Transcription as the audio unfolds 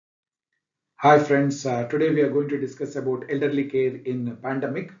Hi friends, today we are going to discuss about elderly care in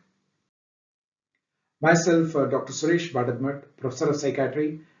pandemic. Myself, Dr. Suresh Badadmat, Professor of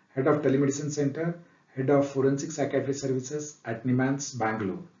Psychiatry, Head of Telemedicine Center, Head of Forensic Psychiatry Services at NIMANS,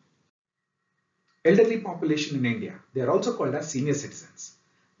 Bangalore. Elderly population in India, they are also called as senior citizens.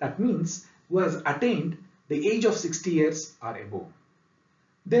 That means who has attained the age of 60 years or above.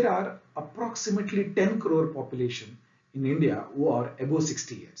 There are approximately 10 crore population in India who are above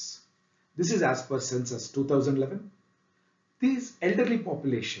 60 years. This is as per census 2011. These elderly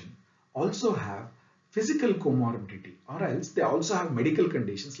population also have physical comorbidity, or else they also have medical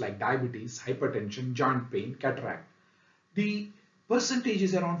conditions like diabetes, hypertension, joint pain, cataract. The percentage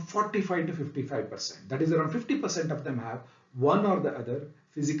is around 45 to 55%. That is, around 50% of them have one or the other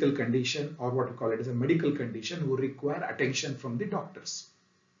physical condition, or what we call it as a medical condition, who require attention from the doctors.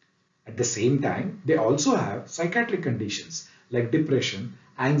 At the same time, they also have psychiatric conditions like depression,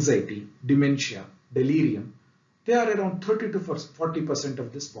 anxiety, dementia, delirium. They are around 30 to 40%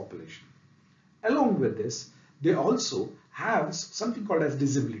 of this population. Along with this, they also have something called as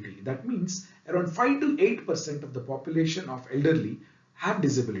disability. That means around 5 to 8% of the population of elderly have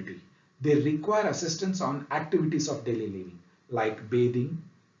disability. They require assistance on activities of daily living like bathing,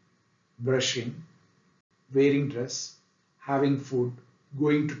 brushing, wearing dress, having food,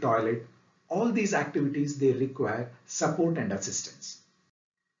 going to toilet. All these activities, they require support and assistance.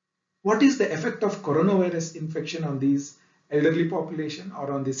 What is the effect of coronavirus infection on these elderly population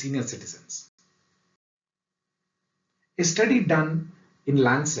or on the senior citizens? A study done in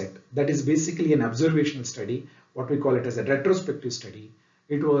Lancet, that is basically an observational study, what we call it as a retrospective study.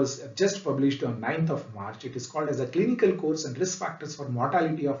 It was just published on 9th of March. It is called as a clinical course and risk factors for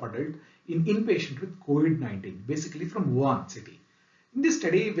mortality of adult in inpatient with COVID-19, basically from Wuhan city. In this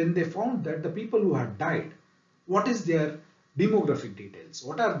study, when they found that the people who had died, what is their demographic details?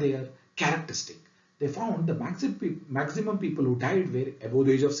 What are their characteristics? They found the maximum people who died were above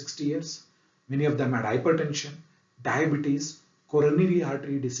the age of 60 years. Many of them had hypertension, diabetes, coronary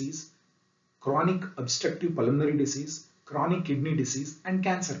artery disease, chronic obstructive pulmonary disease, chronic kidney disease, and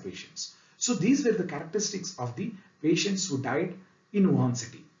cancer patients. So these were the characteristics of the patients who died in Wuhan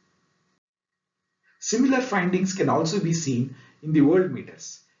city. Similar findings can also be seen in the world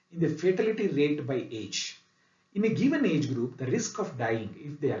meters, in the fatality rate by age. In a given age group, the risk of dying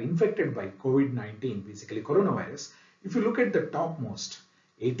if they are infected by COVID-19, basically coronavirus, if you look at the topmost,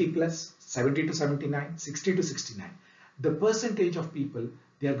 80 plus, 70 to 79, 60 to 69, the percentage of people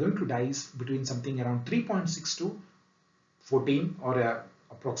they are going to die is between something around 3.6 to 14 or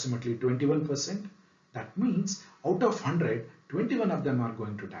approximately 21%. That means out of 100, 21 of them are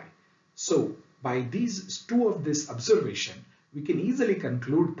going to die. So by these two of this observation, we can easily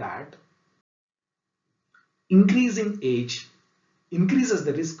conclude that increasing age increases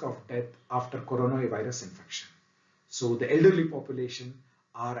the risk of death after coronavirus infection. So the elderly population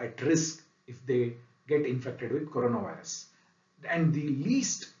are at risk if they get infected with coronavirus. And the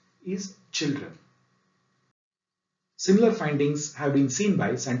least is children. Similar findings have been seen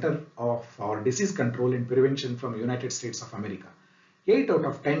by Center for Disease Control and Prevention from United States of America. 8 out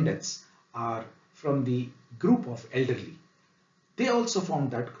of 10 deaths are from the group of elderly. They also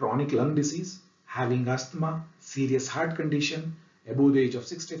found that chronic lung disease, having asthma, serious heart condition, above the age of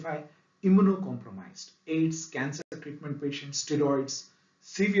 65, immunocompromised, AIDS, cancer treatment patients, steroids,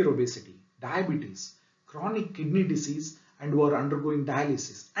 severe obesity, diabetes, chronic kidney disease, and who are undergoing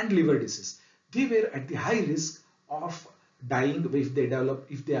dialysis and liver disease. They were at the high risk of dying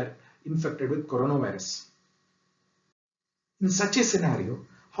if they are infected with coronavirus. In such a scenario,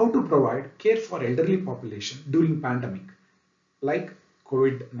 how to provide care for elderly population during pandemic like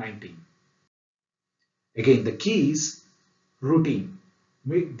COVID-19? Again, the key is routine.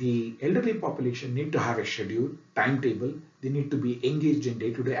 The elderly population need to have a schedule, timetable. They need to be engaged in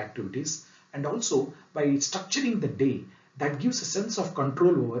day-to-day activities, and also by structuring the day, that gives a sense of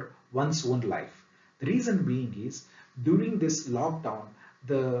control over one's own life. The reason being is during this lockdown,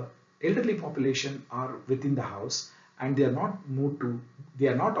 the elderly population are within the house and they are not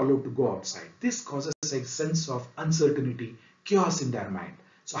allowed to go outside. This causes a sense of uncertainty, chaos in their mind.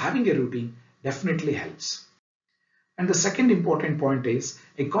 So having a routine definitely helps. And the second important point is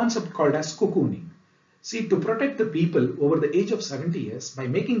a concept called as cocooning. See, to protect the people over the age of 70 years by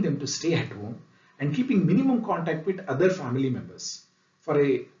making them to stay at home and keeping minimum contact with other family members for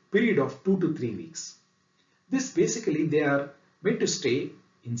a period of 2 to 3 weeks. This basically they are made to stay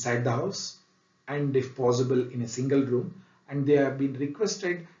inside the house and if possible in a single room, and they have been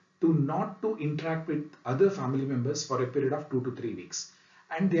requested to not to interact with other family members for a period of 2 to 3 weeks.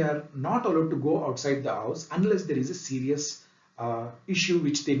 And they are not allowed to go outside the house unless there is a serious issue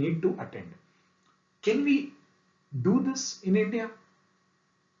which they need to attend. Can we do this in India,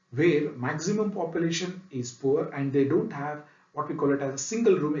 where maximum population is poor and they don't have what we call it as a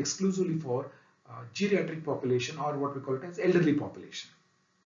single room exclusively for geriatric population, or what we call it as elderly population?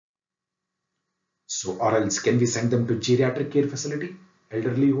 So, or else can we send them to geriatric care facility,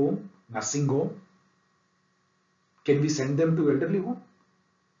 elderly home, nursing home? Can we send them to elderly home?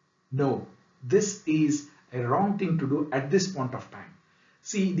 No, this is a wrong thing to do at this point of time.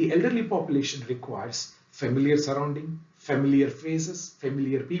 See, the elderly population requires familiar surrounding, familiar faces,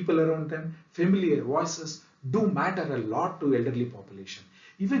 familiar people around them, familiar voices do matter a lot to elderly population.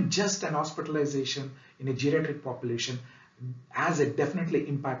 Even just an hospitalization in a geriatric population has a definitely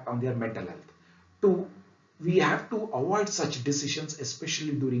impact on their mental health. To, we have to avoid such decisions,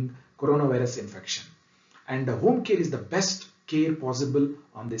 especially during coronavirus infection. And home care is the best care possible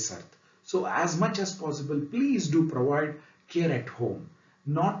on this earth. So as much as possible, please do provide care at home,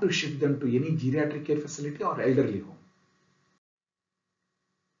 not to ship them to any geriatric care facility or elderly home.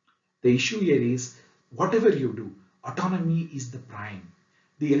 The issue here is, whatever you do, autonomy is the prime.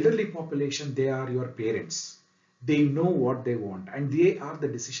 The elderly population, they are your parents. They know what they want and they are the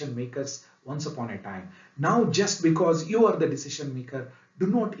decision makers once upon a time. Now, just because you are the decision maker, do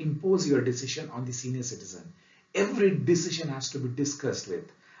not impose your decision on the senior citizen. Every decision has to be discussed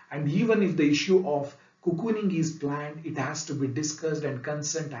with. And even if the issue of cocooning is planned, it has to be discussed and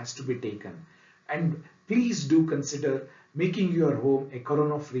consent has to be taken. And please do consider making your home a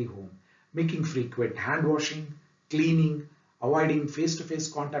corona-free home, making frequent hand washing, cleaning, avoiding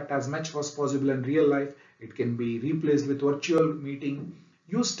face-to-face contact as much as possible in real life. It can be replaced with virtual meeting.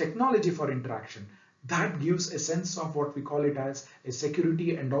 Use technology for interaction. That gives a sense of what we call it as a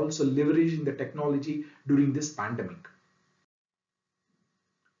security, and also leveraging the technology during this pandemic.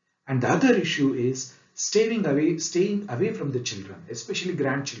 And the other issue is staying away from the children, especially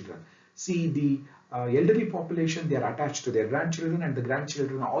grandchildren. See, the elderly population, they are attached to their grandchildren, and the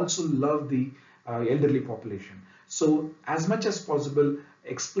grandchildren also love the elderly population. So as much as possible,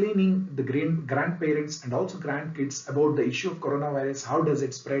 explaining the grandparents and also grandkids about the issue of coronavirus, how does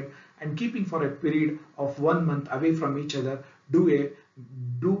it spread, and keeping for a period of 1 month away from each other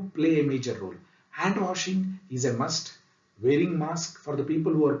do play a major role. Hand washing is a must. Wearing mask for the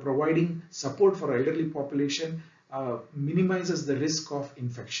people who are providing support for elderly population minimizes the risk of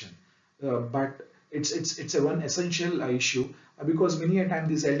infection. But it's a one essential issue, because many a time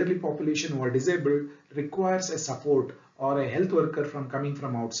this elderly population who are disabled requires a support or a health worker from coming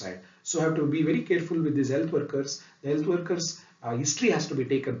from outside. So have to be very careful with these health workers. The health workers history has to be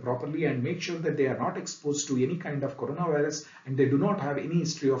taken properly and make sure that they are not exposed to any kind of coronavirus and they do not have any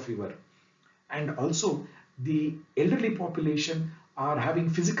history of fever. And also, the elderly population are having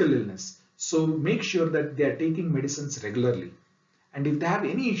physical illness. So make sure that they are taking medicines regularly. And if they have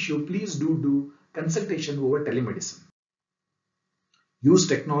any issue, please do consultation over telemedicine. Use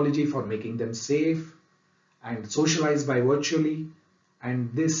technology for making them safe and socialize by virtually.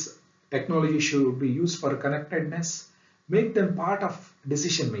 And this technology should be used for connectedness. Make them part of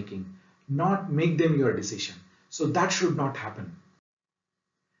decision making, not make them your decision. So that should not happen.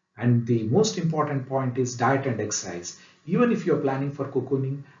 And the most important point is diet and exercise. Even if you're planning for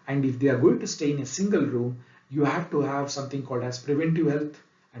cocooning and if they are going to stay in a single room, you have to have something called as preventive health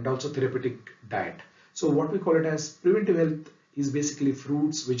and also therapeutic diet. So what we call it as preventive health is basically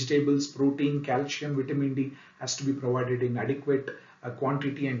fruits, vegetables, protein, calcium, vitamin D has to be provided in adequate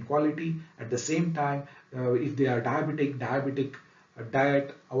quantity and quality. At the same time, if they are diabetic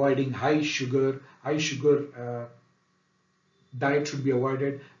diet, avoiding high sugar diet should be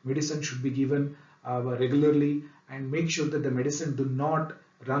avoided. Medicine should be given regularly, and make sure that the medicine do not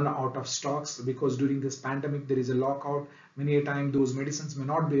run out of stocks, because during this pandemic there is a lockout. Many a time those medicines may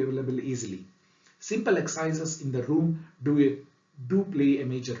not be available easily. Simple exercises in the room do play a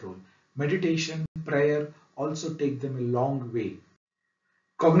major role. Meditation, prayer also take them a long way.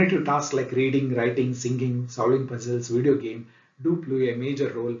 Cognitive tasks like reading, writing, singing, solving puzzles, video game do play a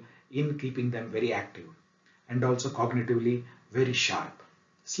major role in keeping them very active and also cognitively very sharp.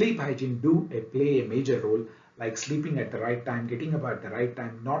 Sleep hygiene do play a major role, like sleeping at the right time, getting up at the right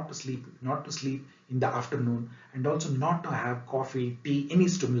time, not to sleep in the afternoon, and also not to have coffee, tea, any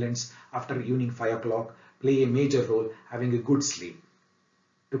stimulants after evening 5 o'clock play a major role having a good sleep.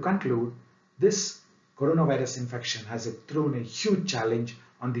 To conclude, this coronavirus infection has thrown a huge challenge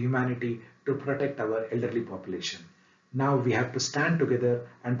on the humanity to protect our elderly population. Now we have to stand together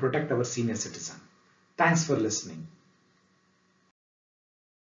and protect our senior citizen. Thanks for listening.